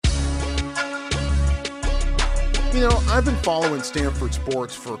You know, I've been following Stanford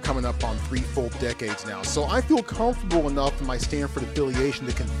sports for coming up on 3 full decades now, so I feel comfortable enough in my Stanford affiliation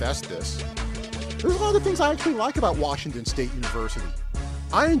to confess this. There's a lot of things I actually like about Washington State University.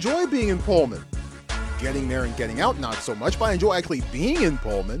 I enjoy being in Pullman. Getting there and getting out, not so much, but I enjoy actually being in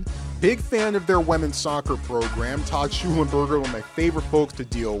Pullman. Big fan of their women's soccer program. Todd Schulenberger, one of my favorite folks to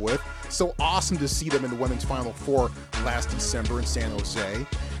deal with. So awesome to see them in the women's Final Four last December in San Jose.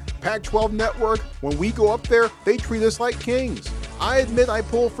 Pac-12 Network, when we go up there, they treat us like kings. I admit I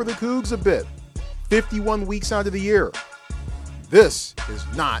pull for the Cougs a bit. 51 weeks out of the year. This is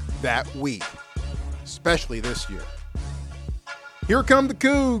not that week, especially this year. Here come the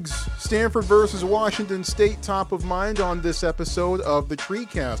Cougs. Stanford versus Washington State, top of mind on this episode of the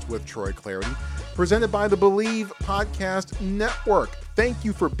TreeCast with Troy Clarity, presented by the Believe Podcast Network. Thank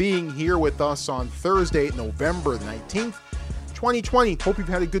you for being here with us on Thursday, November 19th, 2020. Hope you've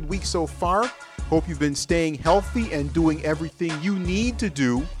had a good week so far. Hope you've been staying healthy and doing everything you need to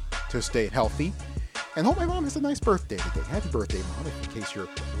do to stay healthy. And hope my mom has a nice birthday today. Happy birthday, Mom, in case you're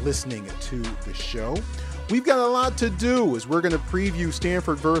listening to the show. We've got a lot to do as we're going to preview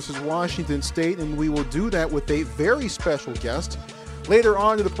Stanford versus Washington State, and we will do that with a very special guest. Later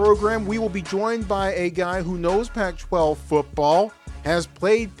on in the program, we will be joined by a guy who knows Pac-12 football, has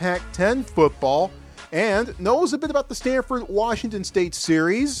played Pac-10 football, and knows a bit about the Stanford-Washington State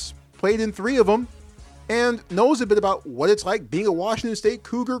series, played in 3 of them, and knows a bit about what it's like being a Washington State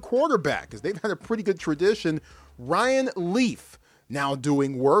Cougar quarterback, because they've had a pretty good tradition. Ryan Leaf, now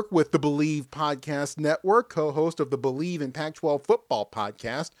doing work with the Believe Podcast Network, co-host of the Believe in Pac-12 Football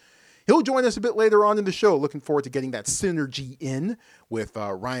podcast. He'll join us a bit later on in the show. Looking forward to getting that synergy in with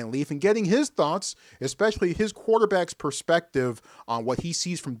Ryan Leaf and getting his thoughts, especially his quarterback's perspective on what he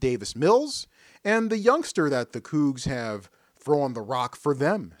sees from Davis Mills and the youngster that the Cougs have thrown the rock for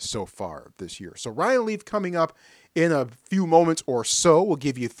them so far this year. So Ryan Leaf coming up in a few moments or so. We'll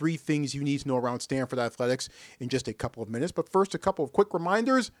give you 3 things you need to know around Stanford athletics in just a couple of minutes. But first, a couple of quick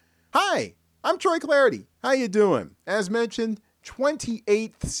reminders. Hi, I'm Troy Clarity. How you doing? As mentioned,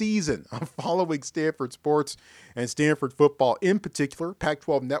 28th season of following Stanford sports and Stanford football in particular.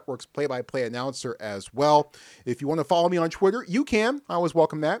 Pac-12 Network's play-by-play announcer as well. If you want to follow me on Twitter, you can. I always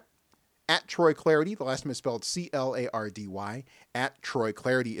welcome that. At Troy Clarity, the last name is spelled C-L-A-R-D-Y. At Troy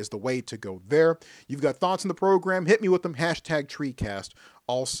Clarity is the way to go there. You've got thoughts on the program, hit me with them, hashtag TreeCast,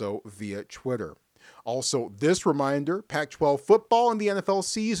 also via Twitter. Also, this reminder, Pac-12 football and the NFL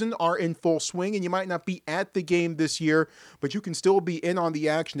season are in full swing, and you might not be at the game this year, but you can still be in on the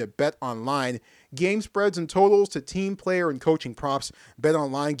action at BetOnline. Game spreads and totals to team, player, and coaching props.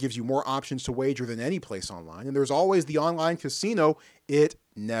 BetOnline gives you more options to wager than any place online, and there's always the online casino. It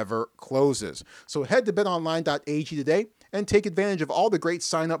never closes. So head to betonline.ag today and take advantage of all the great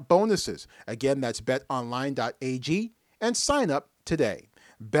sign-up bonuses. Again, that's betonline.ag and sign up today.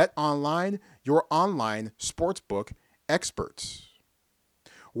 BetOnline, your online sportsbook experts.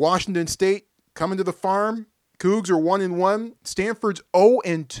 Washington State coming to the farm. Cougs are 1-1. Stanford's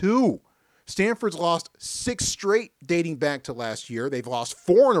 0-2. Stanford's lost 6 straight dating back to last year. They've lost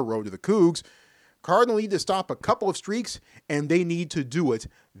 4 in a row to the Cougs. Cardinal need to stop a couple of streaks, and they need to do it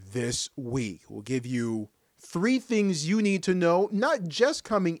this week. We'll give you 3 things you need to know, not just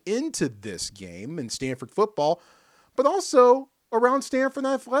coming into this game in Stanford football, but also around Stanford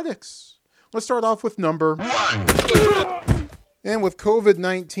athletics. Let's start off with number 1. And with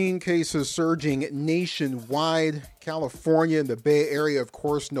COVID-19 cases surging nationwide, California and the Bay Area, of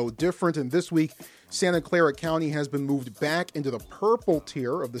course, no different. And this week, Santa Clara County has been moved back into the purple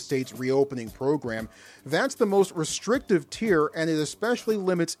tier of the state's reopening program. That's the most restrictive tier, and it especially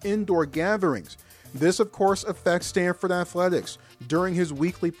limits indoor gatherings. This, of course, affects Stanford athletics. During his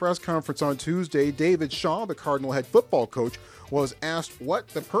weekly press conference on Tuesday, David Shaw, the Cardinal head football coach, was asked what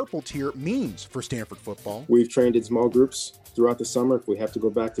the purple tier means for Stanford football. We've trained in small groups throughout the summer. If we have to go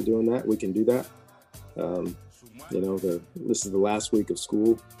back to doing that, we can do that. This is the last week of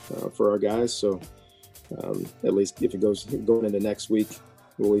school for our guys, so at least if it goes going into next week,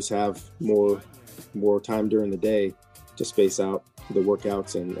 we'll always have more time during the day to space out the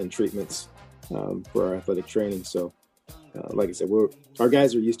workouts and treatments for our athletic training. So, like I said, our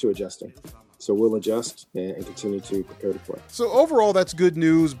guys are used to adjusting. So we'll adjust and continue to prepare to play. So overall, that's good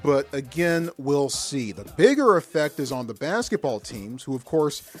news, but again, we'll see. The bigger effect is on the basketball teams, who, of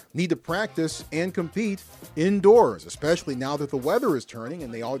course, need to practice and compete indoors, especially now that the weather is turning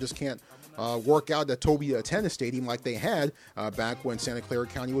and they all just can't work out at Toby Tennis Stadium like they had back when Santa Clara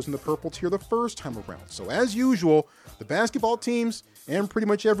County was in the purple tier the first time around. So as usual, the basketball teams and pretty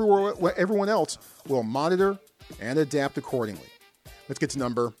much everyone else will monitor and adapt accordingly. Let's get to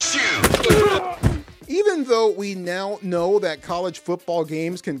number 2. Even though we now know that college football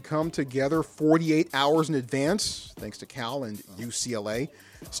games can come together 48 hours in advance, thanks to Cal and UCLA,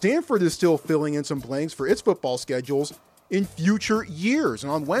 Stanford is still filling in some blanks for its football schedules in future years.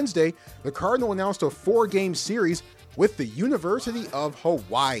 And on Wednesday, the Cardinal announced a 4-game series with the University of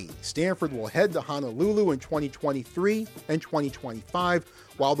Hawaii. Stanford will head to Honolulu in 2023 and 2025,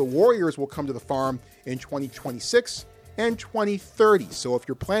 while the Warriors will come to the farm in 2026 and 2030. So if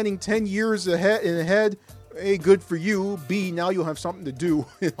you're planning 10 years ahead, A, good for you. B, now you'll have something to do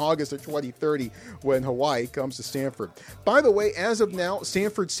in August of 2030 when Hawaii comes to Stanford. By the way, as of now,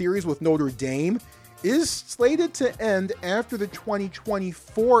 Stanford's series with Notre Dame is slated to end after the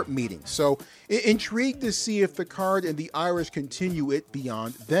 2024 meeting. So intrigued to see if the Card and the Irish continue it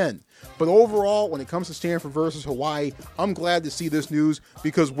beyond then. But overall, when it comes to Stanford versus Hawaii, I'm glad to see this news,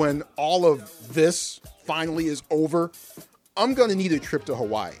 because when all of this finally is over, I'm going to need a trip to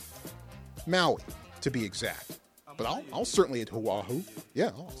Hawaii. Maui, to be exact. But I'll certainly hit Oahu.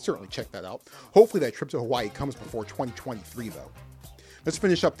 Yeah, I'll certainly check that out. Hopefully that trip to Hawaii comes before 2023, though. Let's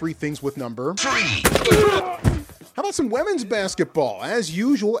finish up 3 things with number 3. How about some women's basketball? As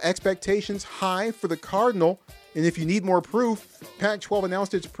usual, expectations high for the Cardinal. And if you need more proof, Pac-12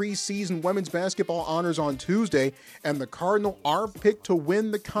 announced its preseason women's basketball honors on Tuesday, and the Cardinal are picked to win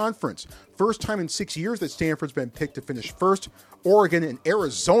the conference. First time in 6 years that Stanford's been picked to finish first. Oregon and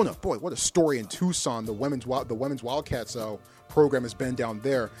Arizona. Boy, what a story in Tucson. The women's Wildcats program has been down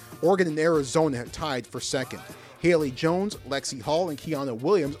there. Oregon and Arizona have tied for second. Haley Jones, Lexi Hall, and Kiana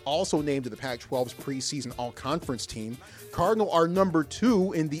Williams also named to the Pac-12's preseason all-conference team. Cardinal are number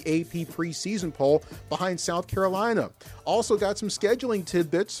 2 in the AP preseason poll, behind South Carolina. Also got some scheduling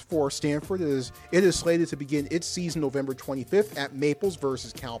tidbits for Stanford. It is slated to begin its season November 25th at Maples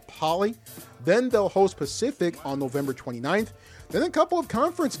versus Cal Poly. Then they'll host Pacific on November 29th. Then a couple of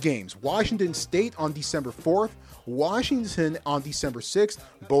conference games. Washington State on December 4th, Washington on December 6th,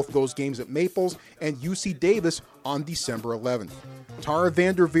 both those games at Maples, and UC Davis on December 11th. Tara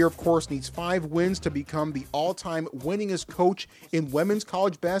Vanderveer, of course, needs 5 wins to become the all-time winningest coach in women's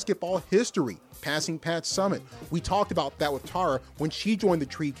college basketball history, passing Pat Summitt. We talked about that with Tara when she joined the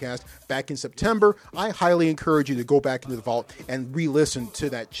TreeCast back in September. I highly encourage you to go back into the vault and re-listen to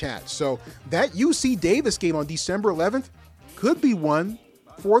that chat. So that UC Davis game on December 11th could be one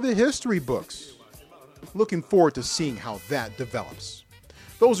for the history books. Looking forward to seeing how that develops.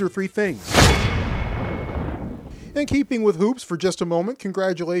 Those are 3 things. And keeping with hoops for just a moment,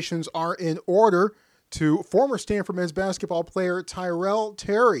 congratulations are in order to former Stanford men's basketball player Tyrell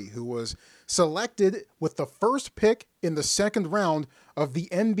Terry, who was selected with the first pick in the second round of the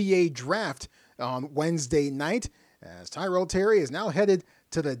NBA draft on Wednesday night, as Tyrell Terry is now headed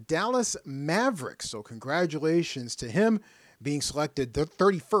to the Dallas Mavericks. So congratulations to him, being selected the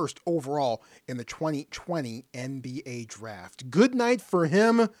 31st overall in the 2020 NBA draft. Good night for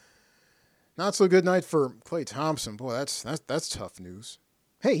him. Not so good night for Klay Thompson. Boy, that's tough news.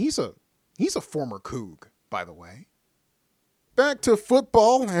 Hey, he's a former Coug, by the way. Back to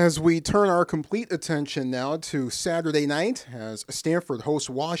football as we turn our complete attention now to Saturday night as Stanford hosts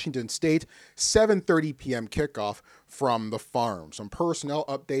Washington State, 7:30 p.m. kickoff from the farm. Some personnel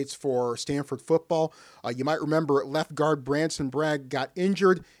updates for Stanford football. You might remember left guard Branson Bragg got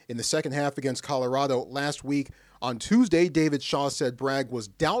injured in the second half against Colorado last week. On Tuesday, David Shaw said Bragg was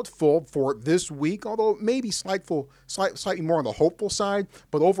doubtful for this week, although maybe slightly more on the hopeful side,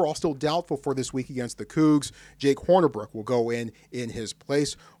 but overall still doubtful for this week against the Cougs. Jake Hornibrook will go in his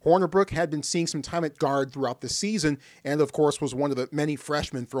place. Hornibrook had been seeing some time at guard throughout the season and, of course, was one of the many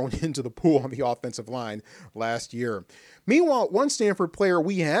freshmen thrown into the pool on the offensive line last year. Meanwhile, one Stanford player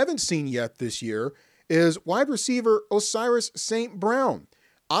we haven't seen yet this year is wide receiver Osiris St. Brown.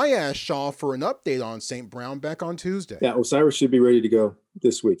 I asked Shaw for an update on St. Brown back on Tuesday. Yeah, Osiris should be ready to go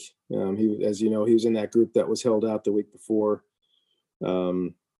this week. He, as you know, he was in that group that was held out the week before,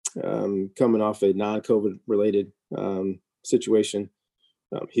 coming off a non-COVID related situation.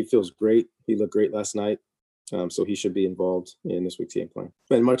 He feels great. He looked great last night. So he should be involved in this week's game plan.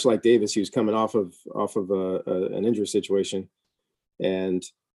 And much like Davis, he was coming off of an injury situation and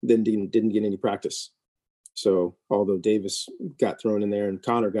then didn't get any practice. So although Davis got thrown in there and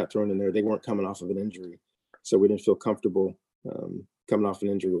Connor got thrown in there, they weren't coming off of an injury. So we didn't feel comfortable coming off an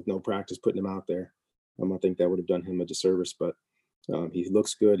injury with no practice, putting him out there. I think that would have done him a disservice, but he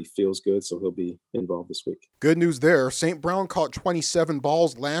looks good. He feels good. So he'll be involved this week. Good news there. St. Brown caught 27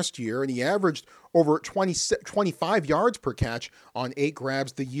 balls last year, and he averaged over 25 yards per catch on 8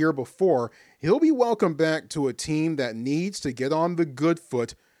 grabs the year before. He'll be welcomed back to a team that needs to get on the good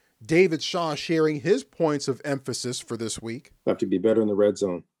foot. David Shaw sharing his points of emphasis for this week. Have to be better in the red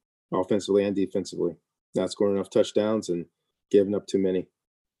zone. offensively and defensively. Not scoring enough touchdowns and giving up too many.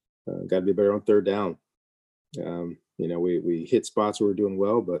 Got to be better on third down. We hit spots where we're doing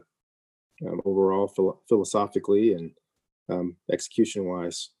well, but overall, philosophically and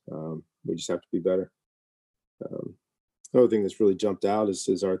execution-wise, we just have to be better. Another thing that's really jumped out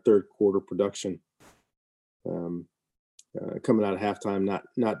is our third quarter production. Coming out of halftime,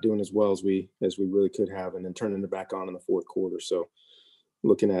 not doing as well as we really could have, and then turning it back on in the fourth quarter. So,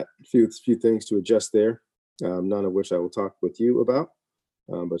 looking at a few things to adjust there, none of which I will talk with you about.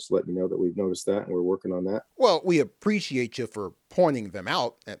 But just let you know that we've noticed that and we're working on that. Well, we appreciate you for pointing them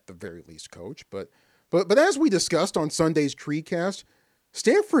out at the very least, Coach. But as we discussed on Sunday's TreeCast,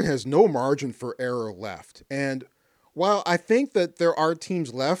 Stanford has no margin for error left. And while I think that there are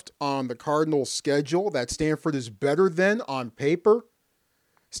teams left on the Cardinals' schedule that Stanford is better than on paper,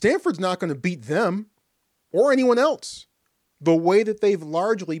 Stanford's not going to beat them or anyone else the way that they've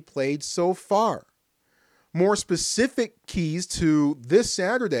largely played so far. More specific keys to this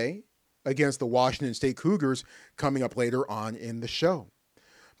Saturday against the Washington State Cougars coming up later on in the show.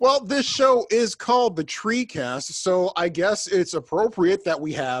 Well, this show is called the TreeCast, so I guess it's appropriate that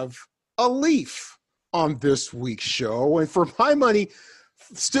we have a Leaf on this week's show. And for my money,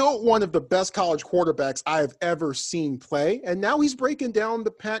 still one of the best college quarterbacks I've ever seen play. And now he's breaking down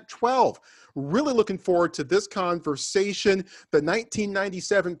the Pac-12. Really looking forward to this conversation. The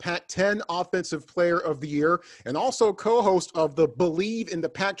 1997 Pac-10 Offensive Player of the Year, and also co-host of the Believe in the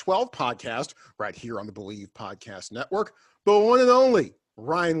Pac-12 podcast, right here on the Believe Podcast Network, the one and only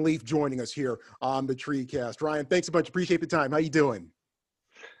Ryan Leaf joining us here on the TreeCast. Ryan, thanks a bunch. Appreciate the time. How you doing?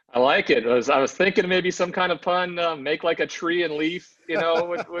 I like it. I was thinking maybe some kind of pun, make like a tree and leaf,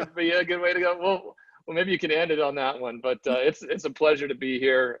 would be a good way to go. Well, maybe you can end it on that one, but it's a pleasure to be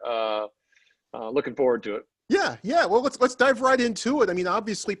here. Looking forward to it. Yeah. Well, let's dive right into it. I mean,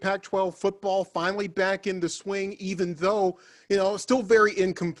 obviously Pac-12 football finally back in the swing, even though, still very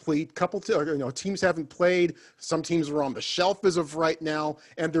incomplete. Teams haven't played. Some teams are on the shelf as of right now.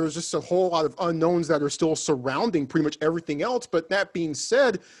 And there's just a whole lot of unknowns that are still surrounding pretty much everything else. But that being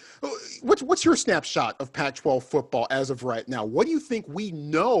said, what's your snapshot of Pac-12 football as of right now? What do you think we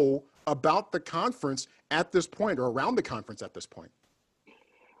know about the conference at this point, or around the conference at this point?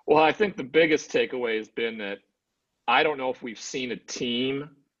 Well, I think the biggest takeaway has been that I don't know if we've seen a team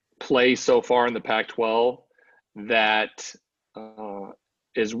play so far in the Pac-12 that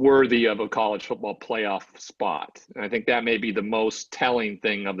is worthy of a college football playoff spot. And I think that may be the most telling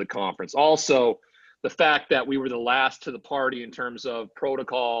thing of the conference. Also, the fact that we were the last to the party in terms of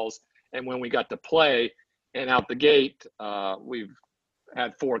protocols, and when we got to play and out the gate, we've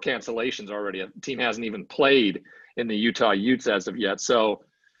had 4 cancellations already. A team hasn't even played in the Utah Utes as of yet. So,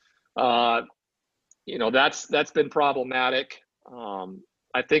 that's been problematic.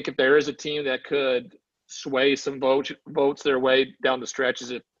 I think if there is a team that could sway some votes their way down the stretch,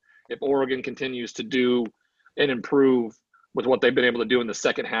 is if Oregon continues to do and improve with what they've been able to do in the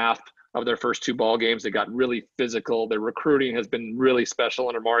second half of their first 2 ball games. They got really physical. Their recruiting has been really special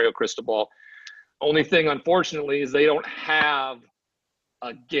under Mario Cristobal. Only thing, unfortunately, is they don't have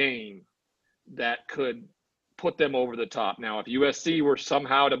a game that could put them over the top. Now, if USC were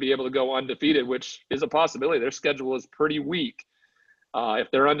somehow to be able to go undefeated, which is a possibility, their schedule is pretty weak. If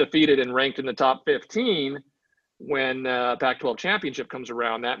they're undefeated and ranked in the top 15 when Pac-12 championship comes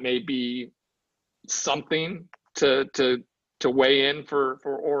around, that may be something to weigh in for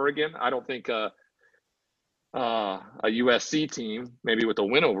Oregon. I don't think a USC team, maybe with a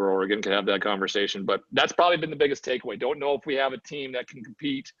win over Oregon, could have that conversation. But that's probably been the biggest takeaway. Don't know if we have a team that can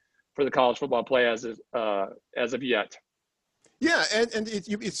compete for the college football play as of yet. Yeah, and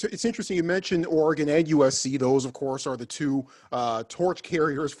it's interesting you mentioned Oregon and USC. Those, of course, are the 2 torch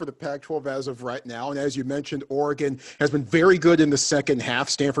carriers for the Pac-12 as of right now. And as you mentioned, Oregon has been very good in the second half.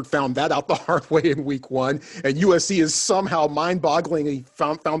 Stanford found that out the hard way in week 1. And USC is somehow mind-bogglingly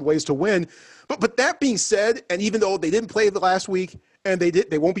found ways to win. But that being said, and even though they didn't play the last week, and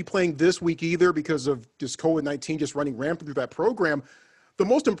they won't be playing this week either because of just COVID-19 just running rampant through that program, the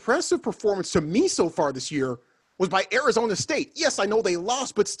most impressive performance to me so far this year was by Arizona State. Yes, I know they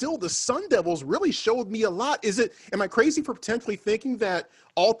lost, but still the Sun Devils really showed me a lot. Am I crazy for potentially thinking that,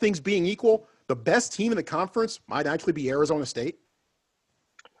 all things being equal, the best team in the conference might actually be Arizona State?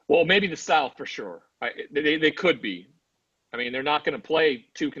 Well, maybe the South for sure. They could be. I mean, they're not going to play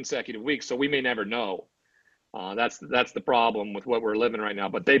 2 consecutive weeks, so we may never know. That's the problem with what we're living right now.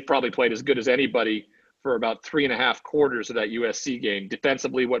 But they've probably played as good as anybody for about 3.5 quarters of that USC game.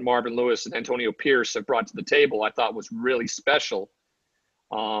 Defensively, what Marvin Lewis and Antonio Pierce have brought to the table, I thought was really special.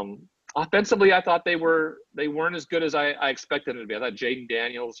 Offensively, I thought they weren't as good as I expected them to be. I thought Jaden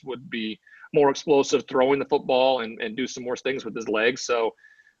Daniels would be more explosive throwing the football and do some more things with his legs. So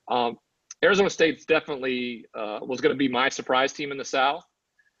Arizona State's definitely was going to be my surprise team in the South.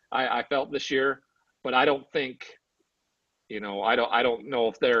 I felt this year, but I don't think, I don't know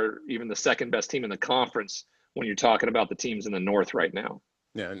if they're even the second best team in the conference when you're talking about the teams in the North right now.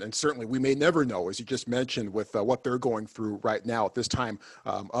 Yeah, and certainly we may never know, as you just mentioned, with what they're going through right now at this time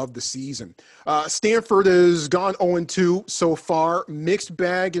of the season. Stanford has gone 0-2 so far. Mixed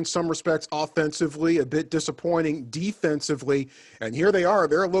bag in some respects offensively, a bit disappointing defensively. And here they are.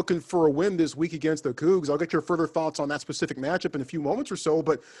 They're looking for a win this week against the Cougs. I'll get your further thoughts on that specific matchup in a few moments or so.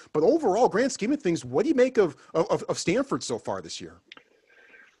 But overall, grand scheme of things, what do you make of Stanford so far this year?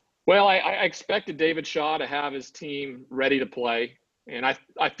 Well, I expected David Shaw to have his team ready to play. And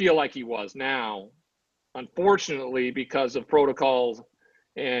I feel like he was. Now, unfortunately, because of protocols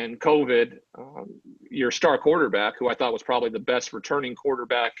and COVID, your star quarterback, who I thought was probably the best returning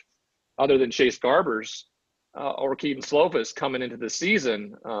quarterback other than Chase Garbers or Keaton Slovis coming into the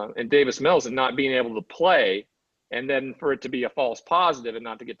season, and Davis Mills, and not being able to play, and then for it to be a false positive and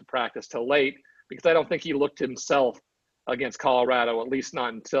not to get to practice till late, because I don't think he looked himself against Colorado, at least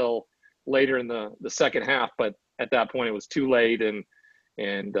not until later in the second half. But at that point, it was too late, and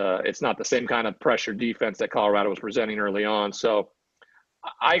it's not the same kind of pressure defense that Colorado was presenting early on. So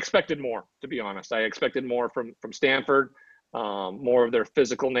I expected more, to be honest. I expected more from Stanford, more of their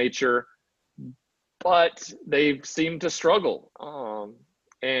physical nature, but they've seemed to struggle.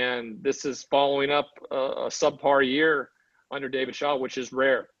 And this is following up a subpar year under David Shaw, which is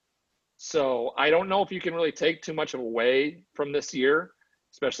rare. So I don't know if you can really take too much away from this year,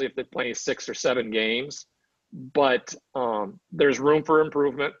 especially if they play 6 or 7 games. But there's room for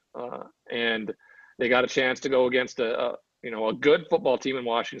improvement, and they got a chance to go against a good football team in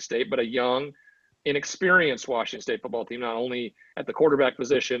Washington State, but a young, inexperienced Washington State football team, not only at the quarterback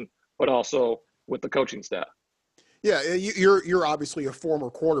position, but also with the coaching staff. Yeah, you're obviously a former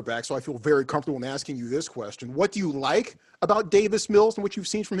quarterback, so I feel very comfortable in asking you this question. What do you like about Davis Mills and what you've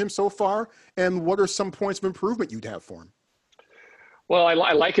seen from him so far, and what are some points of improvement you'd have for him? Well, I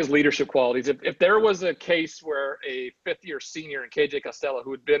like his leadership qualities. If there was a case where a fifth-year senior in KJ Costello,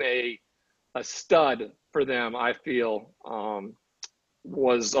 who had been a stud for them, I feel,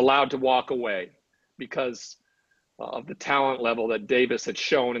 was allowed to walk away because of the talent level that Davis had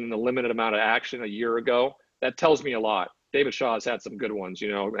shown in the limited amount of action a year ago, that tells me a lot. David Shaw has had some good ones,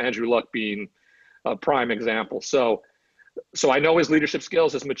 Andrew Luck being a prime example. So I know his leadership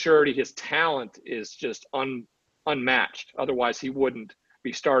skills, his maturity, his talent is just unmatched. Otherwise, he wouldn't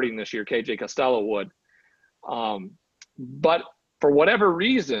be starting this year. KJ Costello would. But for whatever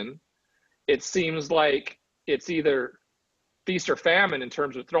reason, it seems like it's either feast or famine in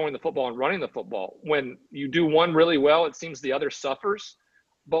terms of throwing the football and running the football. When you do one really well, it seems the other suffers.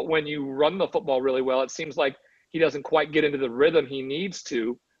 But when you run the football really well, it seems like he doesn't quite get into the rhythm he needs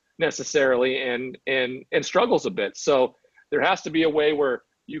to necessarily, and struggles a bit. So there has to be a way where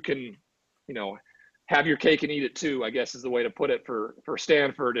you can, have your cake and eat it too, I guess is the way to put it for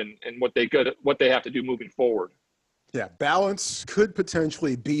Stanford and what they have to do moving forward. Yeah, balance could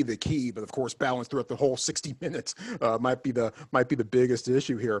potentially be the key, but of course, balance throughout the whole 60 minutes might be the biggest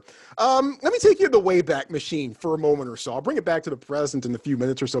issue here. Let me take you to the Wayback Machine for a moment or so. I'll bring it back to the present in a few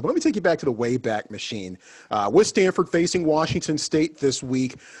minutes or so, but let me take you back to the Wayback Machine. With Stanford facing Washington State this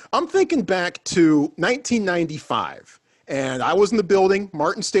week, I'm thinking back to 1995. And I was in the building,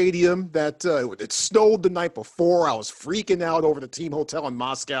 Martin Stadium, that it snowed the night before. I was freaking out over the team hotel in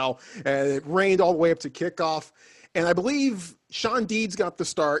Moscow, and it rained all the way up to kickoff. And I believe Sean Deeds got the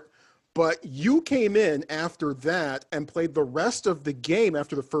start, but you came in after that and played the rest of the game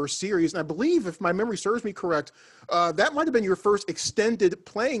after the first series. And I believe, if my memory serves me correct, that might have been your first extended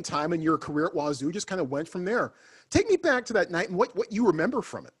playing time in your career at Wazoo. Just kind of went from there. Take me back to that night and what you remember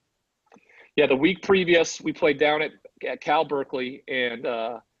from it. Yeah, the week previous, we played down at Cal Berkeley, and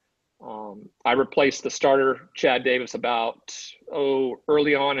I replaced the starter, Chad Davis, about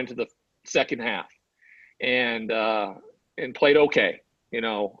early on into the second half, and played okay.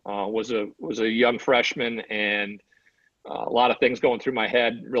 Was a young freshman, and a lot of things going through my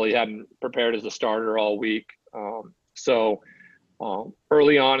head. Really hadn't prepared as a starter all week. So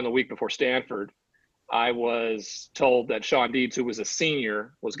early on in the week before Stanford, I was told that Sean Deeds, who was a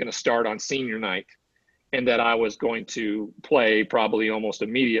senior, was going to start on senior night, and that I was going to play probably almost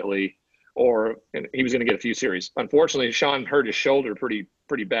immediately, and he was going to get a few series. Unfortunately, Sean hurt his shoulder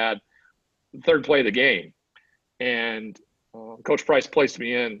pretty bad, third play of the game, and Coach Price placed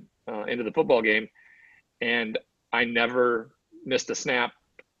me into the football game, and I never missed a snap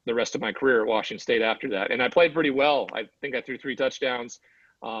the rest of my career at Washington State after that. And I played pretty well. I think I threw 3 touchdowns.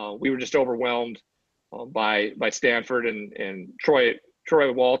 We were just overwhelmed by Stanford and Troy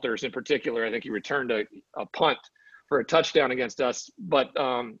Walters in particular. I think he returned a punt for a touchdown against us. But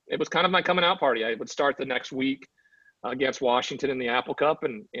it was kind of my coming out party. I would start the next week against Washington in the Apple Cup,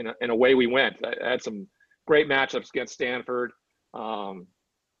 and away we went. I had some great matchups against Stanford. The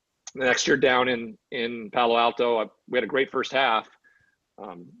next year down in Palo Alto, we had a great first half.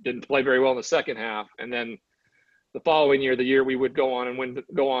 Didn't play very well in the second half, and then the following year, the year we would go on and win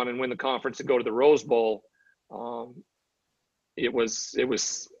the conference and go to the Rose Bowl. It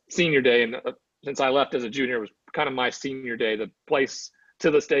was senior day, and since I left as a junior, it was kind of my senior day. The place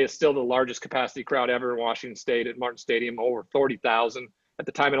to this day is still the largest capacity crowd ever in Washington State at Martin Stadium, over 40,000. At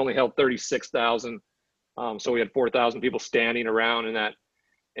the time, it only held 36,000. So we had 4,000 people standing around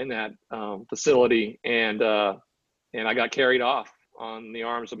in that facility, and I got carried off on the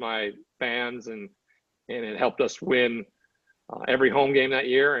arms of my fans, and it helped us win every home game that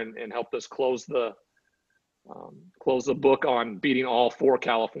year, and helped us close the book on beating all 4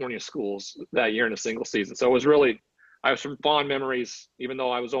 California schools that year in a single season. So I have some fond memories, even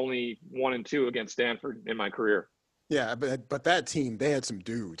though I was only 1-2 against Stanford in my career. Yeah, but that team, they had some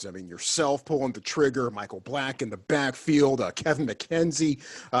dudes. I mean, yourself pulling the trigger, Michael Black in the backfield, Kevin McKenzie,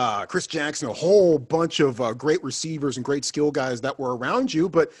 Chris Jackson, a whole bunch of great receivers and great skill guys that were around you.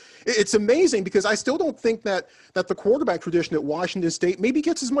 But it's amazing because I still don't think that the quarterback tradition at Washington State maybe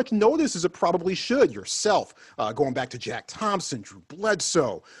gets as much notice as it probably should. Yourself, going back to Jack Thompson, Drew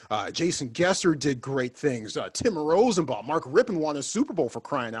Bledsoe, Jason Gesser did great things. Tim Rosenbaum, Mark Rippon won a Super Bowl, for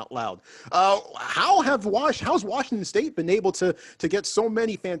crying out loud. How's Washington State been able to get so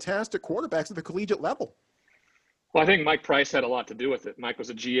many fantastic quarterbacks at the collegiate level? Well, I think Mike Price had a lot to do with it. Mike was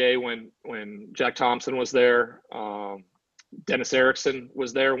a GA when Jack Thompson was there. Dennis Erickson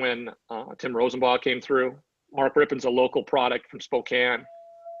was there when Tim Rosenbaum came through. Mark Rippon's a local product from Spokane.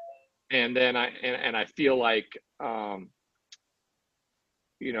 And then I feel like, they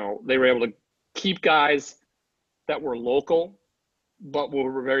were able to keep guys that were local, but we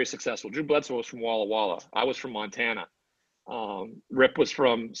were very successful. Drew Bledsoe was from Walla Walla. I was from Montana. Rip was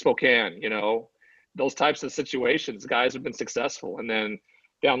from Spokane. Those types of situations, guys have been successful. And then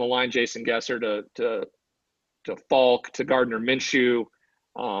down the line, Jason Gesser to Falk to Gardner Minshew,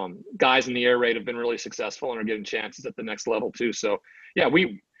 guys in the air raid have been really successful and are getting chances at the next level too. So yeah,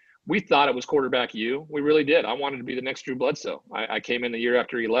 we thought it was quarterback U. We really did. I wanted to be the next Drew Bledsoe. I came in the year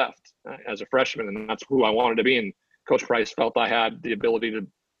after he left as a freshman, and that's who I wanted to be. And Coach Price felt I had the ability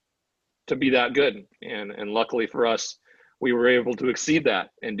to be that good. And luckily for us, we were able to exceed that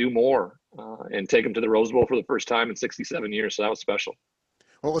and do more and take him to the Rose Bowl for the first time in 67 years. So that was special.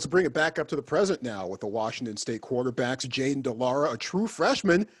 Well, let's bring it back up to the present now with the Washington State quarterbacks. Jaden DeLara, a true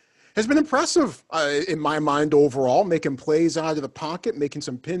freshman, has been impressive in my mind overall, making plays out of the pocket, making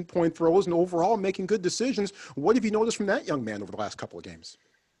some pinpoint throws, and overall making good decisions. What have you noticed from that young man over the last couple of games?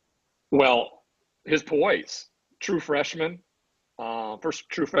 Well, his poise. True freshman, first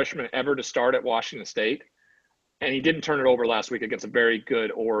true freshman ever to start at Washington State. And he didn't turn it over last week against a very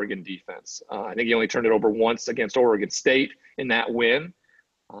good Oregon defense. I think he only turned it over once against Oregon State in that win.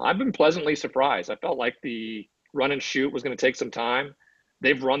 I've been pleasantly surprised. I felt like the run and shoot was going to take some time.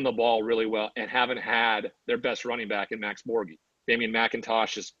 They've run the ball really well and haven't had their best running back in Max Borghi. Damian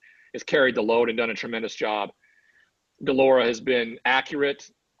McIntosh has carried the load and done a tremendous job. DeLora has been accurate,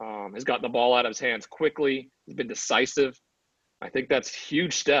 has gotten the ball out of his hands quickly, has been decisive. I think that's a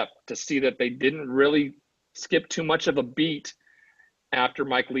huge step to see that they didn't really skip too much of a beat after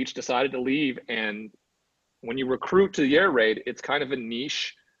Mike Leach decided to leave. And when you recruit to the air raid, it's kind of a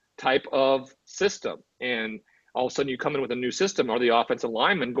niche type of system. And all of a sudden you come in with a new system. Are the offensive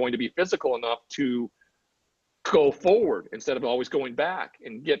linemen going to be physical enough to go forward instead of always going back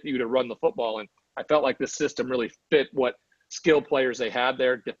and get you to run the football? And I felt like this system really fit what skill players they had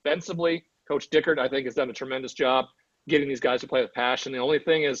there. Defensively, Coach Dickert, I think, has done a tremendous job getting these guys to play with passion. The only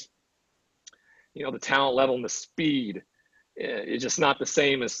thing is, the talent level and the speed is just not the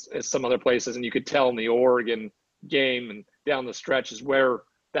same as some other places. And you could tell in the Oregon game and down the stretches where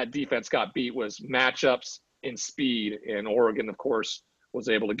that defense got beat was matchups in speed. And Oregon, of course, was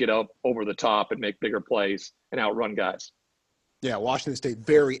able to get up over the top and make bigger plays and outrun guys. Yeah, Washington State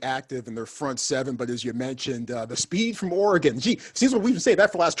very active in their front seven, but as you mentioned, the speed from Oregon. Gee, seems like we've been saying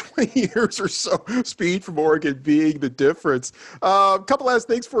that for the last 20 years or so, speed from Oregon being the difference. A couple last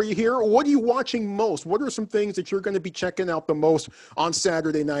things for you here. What are you watching most? What are some things that you're going to be checking out the most on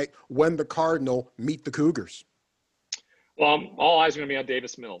Saturday night when the Cardinal meet the Cougars? Well, all eyes are going to be on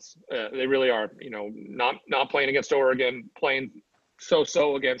Davis Mills. They really are, not playing against Oregon, playing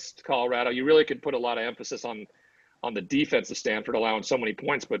so against Colorado. You really could put a lot of emphasis on the defense of Stanford allowing so many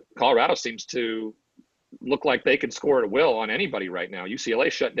points, but Colorado seems to look like they can score at will on anybody right now.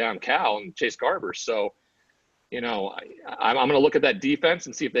 UCLA shut down Cal and Chase Garber. So, I'm going to look at that defense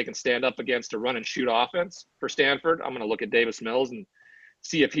and see if they can stand up against a run and shoot offense for Stanford. I'm going to look at Davis Mills and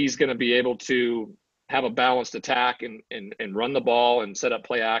see if he's going to be able to have a balanced attack and run the ball and set up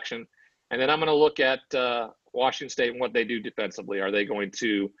play action. And then I'm going to look at Washington State and what they do defensively. Are they going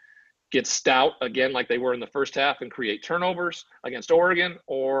to get stout again like they were in the first half and create turnovers against Oregon,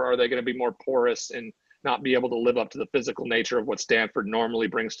 or are they going to be more porous and not be able to live up to the physical nature of what Stanford normally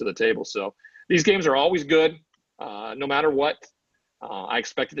brings to the table? So these games are always good, no matter what. I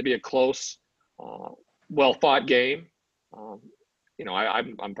expect it to be a close, well-fought game.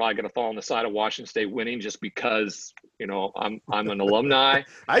 I'm probably going to fall on the side of Washington State winning just because, I'm an alumni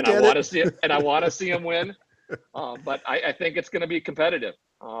and I want to see them win. But I think it's going to be competitive.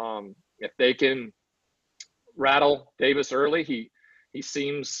 If they can rattle Davis early, he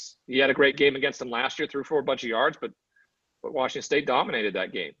had a great game against them last year, threw for a bunch of yards, but Washington State dominated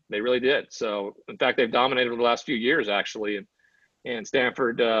that game. They really did. So in fact, they've dominated over the last few years actually. And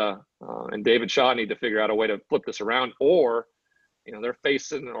Stanford and David Shaw need to figure out a way to flip this around, or they're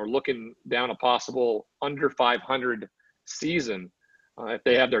facing or looking down a possible under 500 season if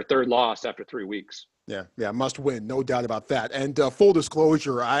they have their third loss after 3 weeks. Yeah, must win, no doubt about that. And full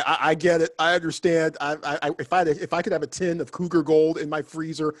disclosure, I get it, I understand. If I could have a tin of Cougar Gold in my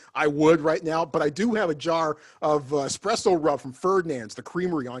freezer, I would right now. But I do have a jar of espresso rub from Ferdinand's, the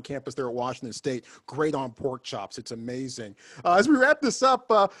creamery on campus there at Washington State. Great on pork chops, it's amazing. As we wrap this up,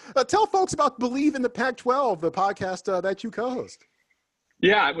 tell folks about Believe in the Pac-12, the podcast that you co-host.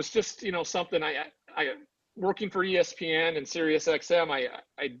 Yeah, it was just something I working for ESPN and SiriusXM.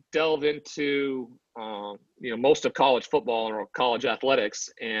 I delve into most of college football or college athletics,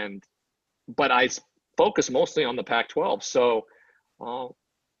 but I focus mostly on the Pac-12. So a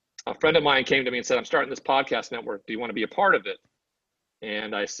friend of mine came to me and said, "I'm starting this podcast network. Do you want to be a part of it?"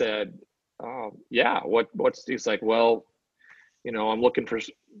 And I said, "Yeah." What's he's like? "Well, I'm looking for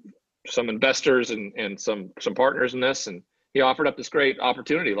some investors and some partners in this." And he offered up this great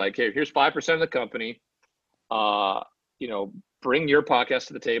opportunity, like, "Hey, here's 5% of the company. Bring your podcast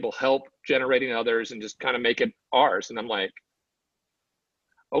to the table, help generating others, and just kind of make it ours." And I'm like,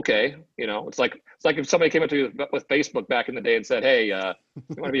 okay, it's like if somebody came up to you with Facebook back in the day and said, "Hey, you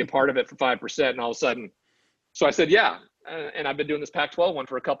want to be a part of it for 5%?" And all of a sudden, so I said, yeah. And I've been doing this Pac-12 one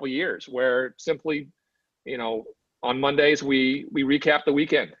for a couple of years, where simply, on Mondays we recap the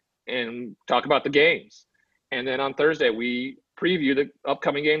weekend and talk about the games, and then on Thursday we preview the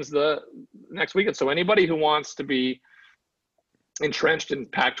upcoming games the next weekend. So anybody who wants to be entrenched in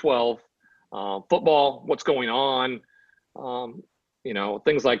Pac-12 football, what's going on,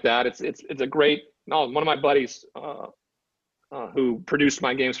 things like that. It's a great. One of my buddies who produced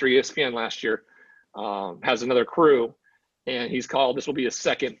my games for ESPN last year has another crew, and he's called. This will be his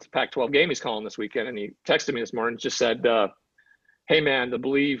second Pac-12 game he's calling this weekend, and he texted me this morning, just said, "Hey man, the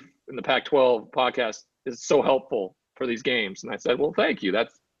Believe in the Pac-12 podcast is so helpful for these games." And I said, "Well, thank you.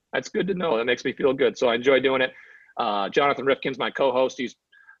 That's good to know. That makes me feel good." So I enjoy doing it. Jonathan Rifkin's my co-host. He's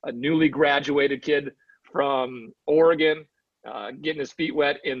a newly graduated kid from Oregon, getting his feet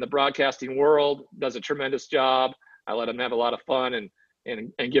wet in the broadcasting world, does a tremendous job. I let him have a lot of fun and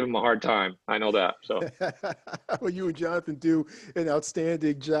give him a hard time. I know that. So well, you and Jonathan do an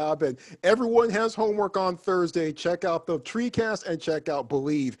outstanding job, and everyone has homework on Thursday. Check out the TreeCast and check out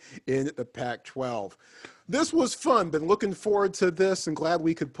Believe in the Pac-12. This was fun. Been looking forward to this and glad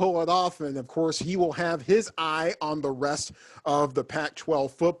we could pull it off. And of course, he will have his eye on the rest of the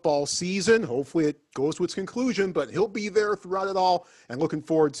Pac-12 football season. Hopefully it goes to its conclusion, but he'll be there throughout it all and looking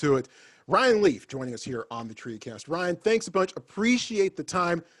forward to it. Ryan Leaf joining us here on the TreeCast. Ryan, thanks a bunch. Appreciate the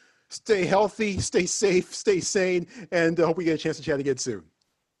time. Stay healthy, stay safe, stay sane, and hope we get a chance to chat again soon.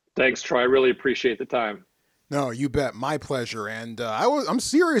 Thanks, Troy. I really appreciate the time. No, you bet. My pleasure. And I'm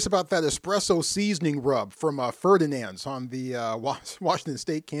serious about that espresso seasoning rub from Ferdinand's on the Washington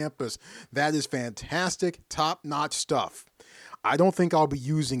State campus. That is fantastic, top-notch stuff. I don't think I'll be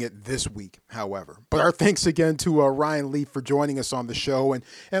using it this week, however. But our thanks again to Ryan Leaf for joining us on the show.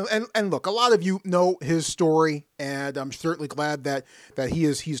 And look, a lot of you know his story, and I'm certainly glad that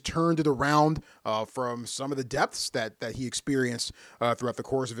he's turned it around from some of the depths that he experienced throughout the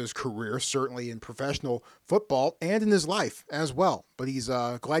course of his career, certainly in professional football and in his life as well. But he's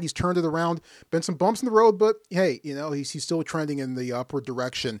glad he's turned it around. Been some bumps in the road, but hey, he's still trending in the upward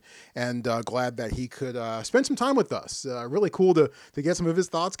direction, and glad that he could spend some time with us. Really cool cool to get some of his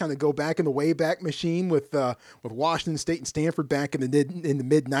thoughts, kind of go back in the Wayback Machine with Washington State and Stanford back in the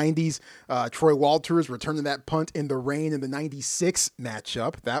mid 90s. Troy Walters returning that punt in the rain in the 96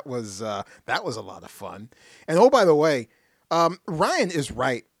 matchup. That was a lot of fun. And oh, by the way, Ryan is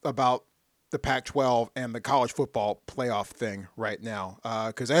right about the Pac-12 and the college football playoff thing right now.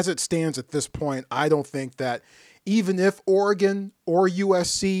 Because as it stands at this point, I don't think that even if Oregon or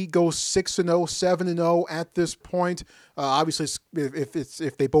USC goes 6-0, 7-0 at this point, obviously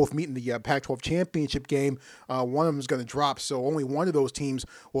if they both meet in the Pac-12 championship game, one of them is going to drop. So only one of those teams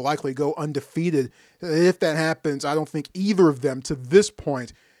will likely go undefeated. If that happens, I don't think either of them to this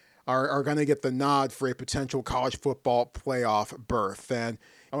point are going to get the nod for a potential college football playoff berth. And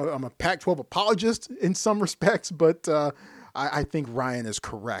I'm a Pac-12 apologist in some respects, but I think Ryan is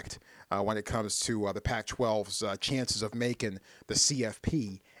correct when it comes to the Pac-12's chances of making the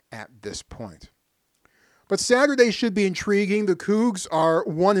CFP at this point. But Saturday should be intriguing. The Cougs are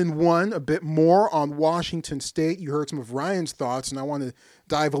 1-1, a bit more on Washington State. You heard some of Ryan's thoughts, and I want to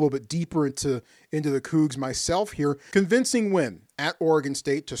dive a little bit deeper into the Cougs myself here. Convincing win at Oregon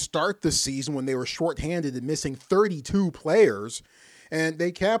State to start the season when they were shorthanded and missing 32 players. And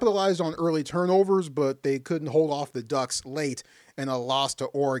they capitalized on early turnovers, but they couldn't hold off the Ducks late in a loss to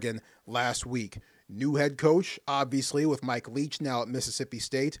Oregon last week. New head coach, obviously, with Mike Leach now at Mississippi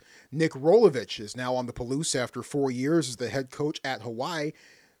State. Nick Rolovich is now on the Palouse after 4 years as the head coach at Hawaii.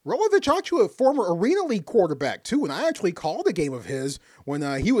 Rolovich actually a former Arena League quarterback, too, and I actually called a game of his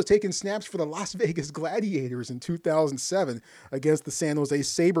when he was taking snaps for the Las Vegas Gladiators in 2007 against the San Jose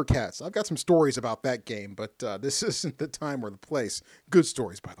SaberCats. I've got some stories about that game, but this isn't the time or the place. Good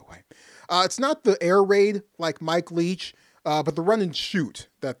stories, by the way. It's not the air raid like Mike Leach, but the run and shoot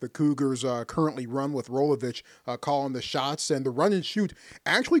that the Cougars currently run with Rolovich calling the shots, and the run and shoot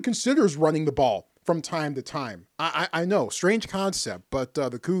actually considers running the ball from time to time. I know, strange concept, but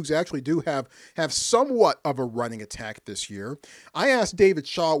the Cougs actually do have somewhat of a running attack this year. I asked David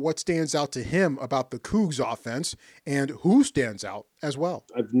Shaw what stands out to him about the Cougs offense and who stands out as well.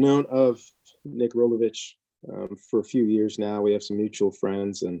 I've known of Nick Rolovich for a few years now. We have some mutual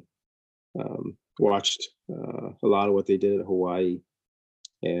friends and watched a lot of what they did at Hawaii.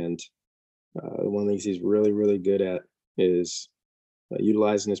 And one of the things he's really, really good at is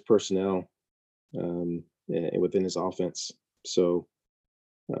utilizing his personnel within his offense. So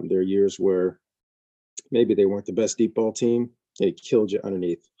there are years where maybe they weren't the best deep ball team. They killed you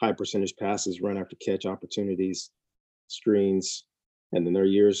underneath. High percentage passes, run after catch opportunities, screens. And then there are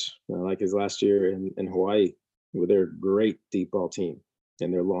years like his last year in Hawaii where they're a great deep ball team.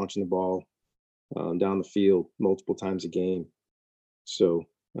 And they're launching the ball down the field multiple times a game. So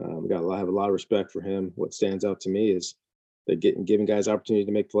we have a lot of respect for him. What stands out to me is they're giving guys opportunity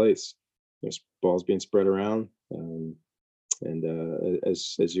to make plays. There's balls being spread around, and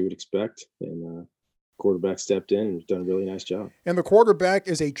as you would expect, and quarterback stepped in and done a really nice job. And the quarterback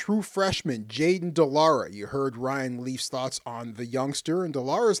is a true freshman, Jaden Delara. You heard Ryan Leaf's thoughts on the youngster, and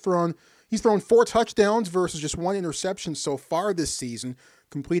Delara's thrown 4 touchdowns versus just 1 interception so far this season,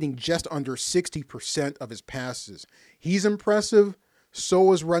 completing just under 60% of his passes. He's impressive.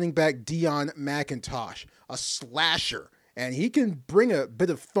 So is running back Dion McIntosh, a slasher. And he can bring a bit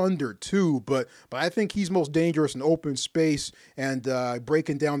of thunder too, but I think he's most dangerous in open space and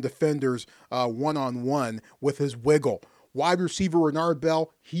breaking down defenders one-on-one with his wiggle. Wide receiver Renard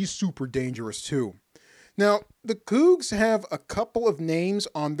Bell, he's super dangerous too. Now, the Cougs have a couple of names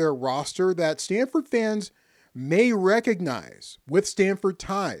on their roster that Stanford fans may recognize with Stanford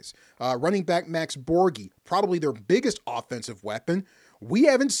ties. Running back Max Borghi, probably their biggest offensive weapon. We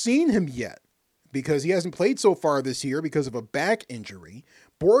haven't seen him yet because he hasn't played so far this year because of a back injury.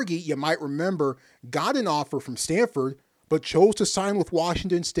 Borghi, you might remember, got an offer from Stanford, but chose to sign with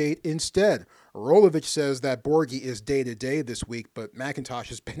Washington State instead. Rolovich says that Borghi is day-to-day this week, but McIntosh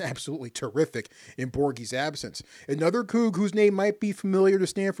has been absolutely terrific in Borghi's absence. Another Coug whose name might be familiar to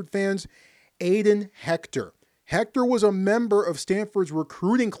Stanford fans, Aiden Hector. Hector was a member of Stanford's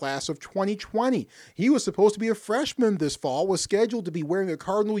recruiting class of 2020. He was supposed to be a freshman this fall, was scheduled to be wearing a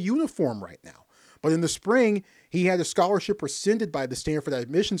Cardinal uniform right now. But in the spring, he had a scholarship rescinded by the Stanford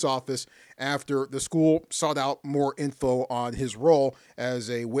admissions office after the school sought out more info on his role as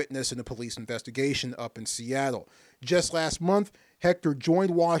a witness in a police investigation up in Seattle. Just last month, Hector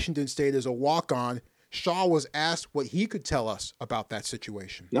joined Washington State as a walk-on. Shaw was asked what he could tell us about that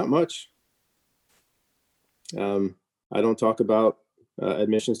situation. Not much. I don't talk about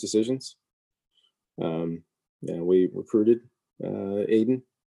admissions decisions. We recruited Aiden,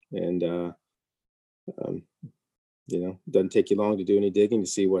 and doesn't take you long to do any digging to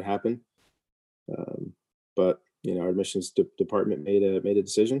see what happened. But our admissions department made a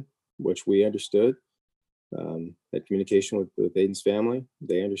decision, which we understood. Had communication with Aiden's family.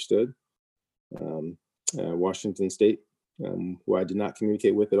 They understood. Washington State, who I did not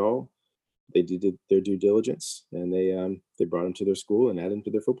communicate with at all, they did their due diligence, and they brought him to their school and added him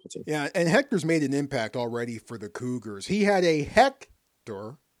to their football team. Yeah, and Hector's made an impact already for the Cougars. He had a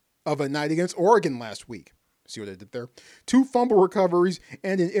Hector of a night against Oregon last week. See what I did there? 2 fumble recoveries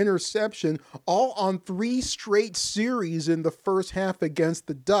and an interception, all on 3 straight series in the first half against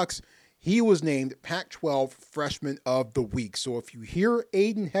the Ducks. He was named Pac-12 Freshman of the Week. So if you hear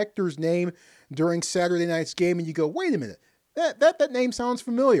Aiden Hector's name during Saturday night's game and you go, wait a minute, that name sounds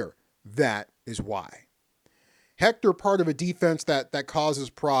familiar, that is why. Hector, part of a defense that causes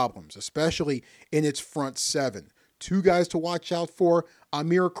problems, especially in its front 7. 2 guys to watch out for: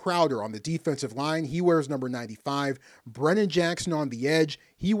 Amir Crowder on the defensive line. He wears number 95. Brennan Jackson on the edge.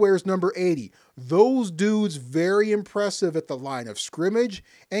 He wears number 80. Those dudes very impressive at the line of scrimmage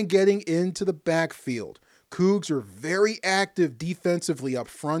and getting into the backfield. Cougs are very active defensively up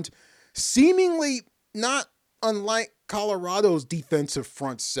front, seemingly not unlike Colorado's defensive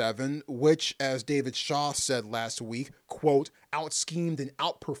front 7, which, as David Shaw said last week, quote, out-schemed and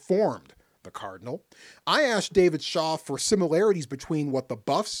outperformed the Cardinal. I asked David Shaw for similarities between what the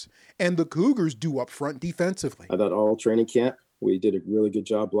Buffs and the Cougars do up front defensively. I thought all training camp, we did a really good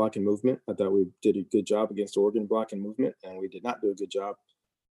job blocking movement. I thought we did a good job against Oregon blocking movement, and we did not do a good job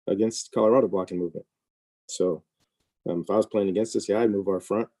against Colorado blocking movement. So if I was playing against this guy, I'd move our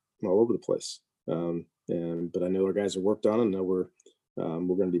front all over the place. But I know our guys have worked on it. And I know we're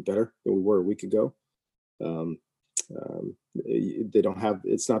going to be better than we were a week ago. They don't have,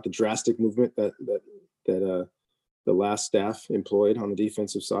 it's not the drastic movement that the last staff employed on the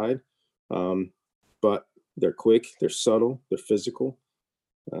defensive side. But they're quick, they're subtle, they're physical.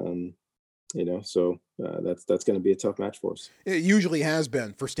 So that's going to be a tough match for us. It usually has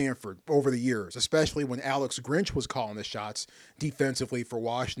been for Stanford over the years, especially when Alex Grinch was calling the shots defensively for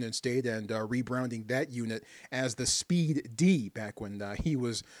Washington State and rebranding that unit as the Speed D back when he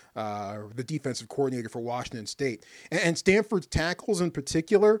was the defensive coordinator for Washington State. And Stanford's tackles in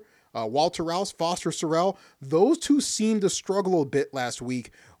particular, Walter Rouse, Foster Sorrell, those two seemed to struggle a bit last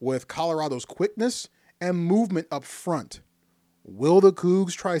week with Colorado's quickness and movement up front. Will the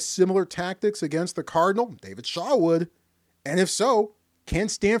Cougs try similar tactics against the Cardinal? David Shaw would. And if so, can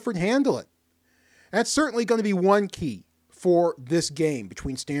Stanford handle it? That's certainly going to be one key for this game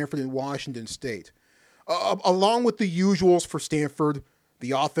between Stanford and Washington State. Along with the usuals for Stanford,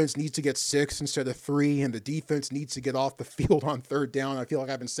 the offense needs to get 6 instead of 3, and the defense needs to get off the field on 3rd down. I feel like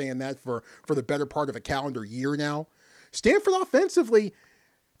I've been saying that for the better part of a calendar year now. Stanford offensively,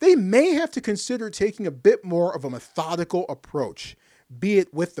 they may have to consider taking a bit more of a methodical approach, be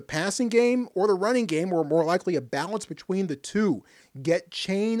it with the passing game or the running game, or more likely a balance between the two. Get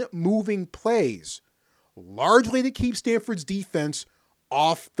chain-moving plays, largely to keep Stanford's defense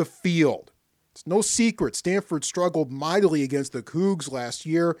off the field. It's no secret Stanford struggled mightily against the Cougs last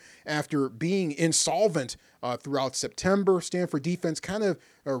year after being insolvent throughout September. Stanford defense kind of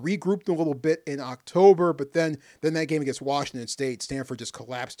regrouped a little bit in October, but then that game against Washington State, Stanford just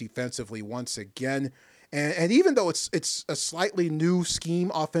collapsed defensively once again. And even though it's a slightly new scheme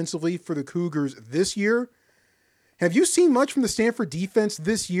offensively for the Cougars this year, have you seen much from the Stanford defense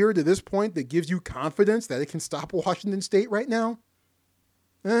this year to this point that gives you confidence that it can stop Washington State right now?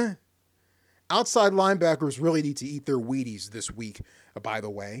 Outside linebackers really need to eat their Wheaties this week, by the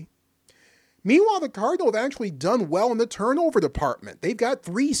way. Meanwhile, the Cardinal have actually done well in the turnover department. They've got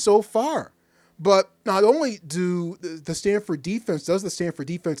 3 so far. But not only does the Stanford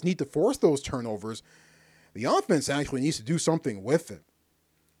defense need to force those turnovers, the offense actually needs to do something with it.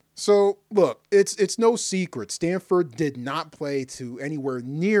 So, look, it's no secret. Stanford did not play to anywhere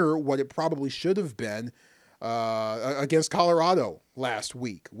near what it probably should have been against Colorado last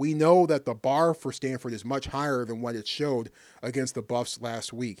week. We know that the bar for Stanford is much higher than what it showed against the Buffs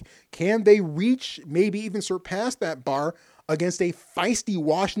last week. Can they reach, maybe even surpass that bar against a feisty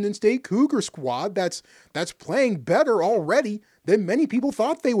Washington State Cougar squad that's playing better already than many people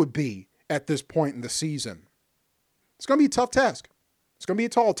thought they would be at this point in the season? It's going to be a tough task. It's going to be a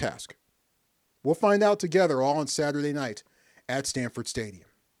tall task. We'll find out together all on Saturday night at Stanford Stadium.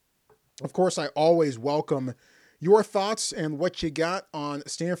 Of course, I always welcome your thoughts and what you got on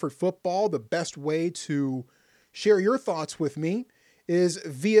Stanford football. The best way to share your thoughts with me is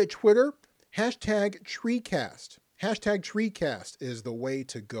via Twitter, #TreeCast. #TreeCast is the way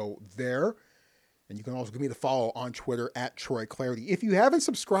to go there. And you can also give me the follow on Twitter @TroyClarity. If you haven't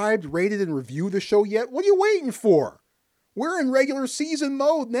subscribed, rated, and reviewed the show yet, what are you waiting for? We're in regular season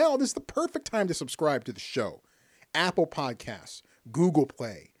mode now. This is the perfect time to subscribe to the show. Apple Podcasts, Google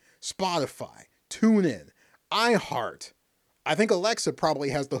Play, Spotify, TuneIn, iHeart. I think Alexa probably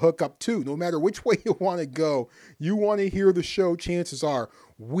has the hookup too. No matter which way you want to go, you want to hear the show, chances are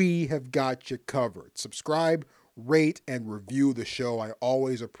we have got you covered. Subscribe, rate, and review the show. I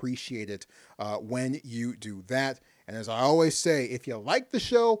always appreciate it when you do that. And as I always say, if you like the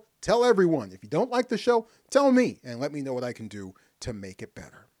show, tell everyone. If you don't like the show, tell me and let me know what I can do to make it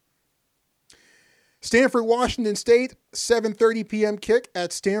better. Stanford, Washington State, 7:30 p.m. kick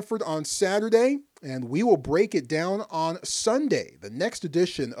at Stanford on Saturday, and we will break it down on Sunday. The next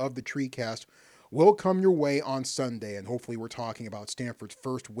edition of the TreeCast will come your way on Sunday, and hopefully we're talking about Stanford's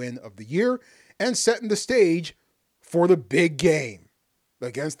first win of the year and setting the stage for the big game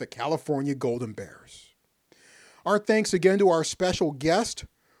against the California Golden Bears. Our thanks again to our special guest,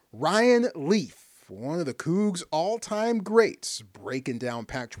 Ryan Leaf, one of the Cougs' all-time greats, breaking down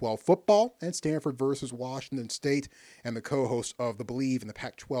Pac-12 football and Stanford versus Washington State, and the co-host of the Believe in the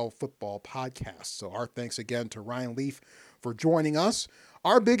Pac-12 Football podcast. So our thanks again to Ryan Leaf for joining us.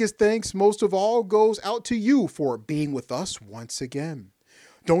 Our biggest thanks, most of all, goes out to you for being with us once again.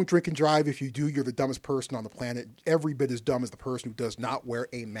 Don't drink and drive. If you do, you're the dumbest person on the planet. Every bit as dumb as the person who does not wear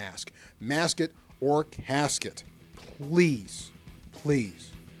a mask. Mask it or casket. Please,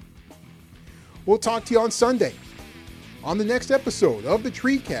 please. We'll talk to you on Sunday on the next episode of the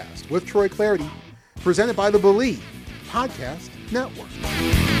TreeCast with Troy Clarity, presented by the Believe Podcast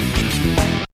Network.